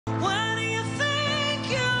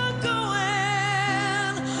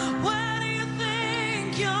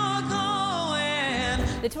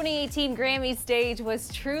The 2018 Grammy stage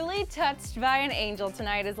was truly touched by an angel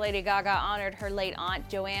tonight as Lady Gaga honored her late aunt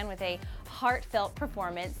Joanne with a heartfelt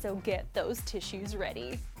performance, so get those tissues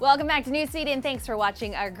ready. Welcome back to Newsfeed and thanks for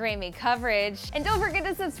watching our Grammy coverage. And don't forget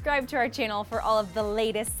to subscribe to our channel for all of the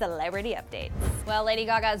latest celebrity updates. Well, Lady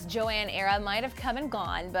Gaga's Joanne era might have come and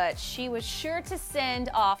gone, but she was sure to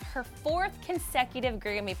send off her 4th consecutive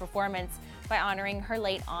Grammy performance by honoring her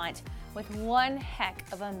late aunt with one heck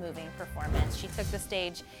of a moving performance. She took the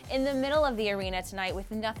stage in the middle of the arena tonight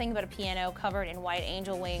with nothing but a piano covered in white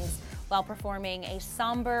angel wings while performing a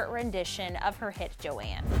somber rendition of her hit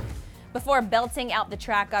Joanne. Before belting out the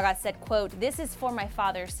track, Gaga said, quote, "This is for my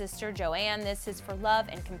father's sister Joanne. This is for love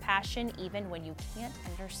and compassion even when you can't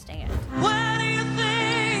understand." Where do you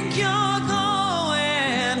think you're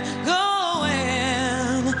going, girl?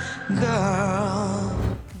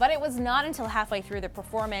 But it was not until halfway through the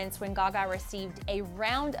performance when Gaga received a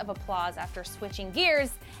round of applause after switching gears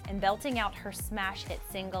and belting out her smash hit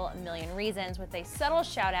single A Million Reasons with a subtle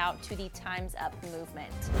shout out to the Time's Up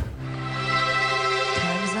movement.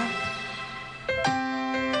 Time's up.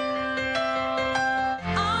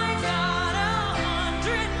 I got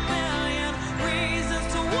 100 million reasons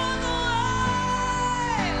to walk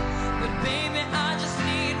away, but baby, I just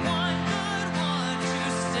need one good one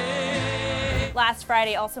to stay. Last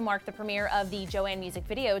Friday also marked the premiere of the Joanne music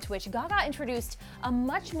video, to which Gaga introduced a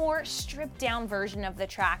much more stripped-down version of the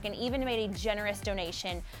track and even made a generous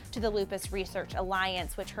donation to the Lupus Research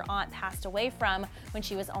Alliance, which her aunt passed away from when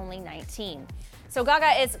she was only 19. So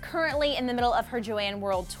Gaga is currently in the middle of her Joanne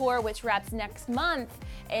World Tour, which wraps next month,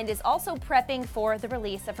 and is also prepping for the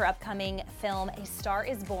release of her upcoming film A Star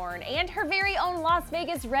Is Born and her very own Las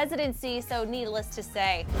Vegas residency. So needless to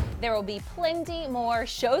say, there will be plenty more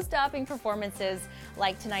show-stopping performances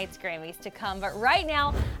like tonight's Grammys to come. But right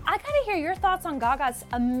now, I gotta hear your thoughts on Gaga's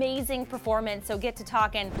amazing performance, so get to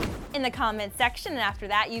talking in the comments section. And after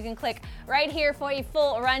that, you can click right here for a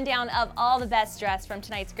full rundown of all the best dressed from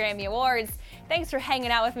tonight's Grammy Awards. Thanks for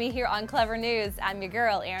hanging out with me here on Clevver News. I'm your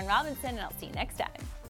girl, Erin Robinson, and I'll see you next time.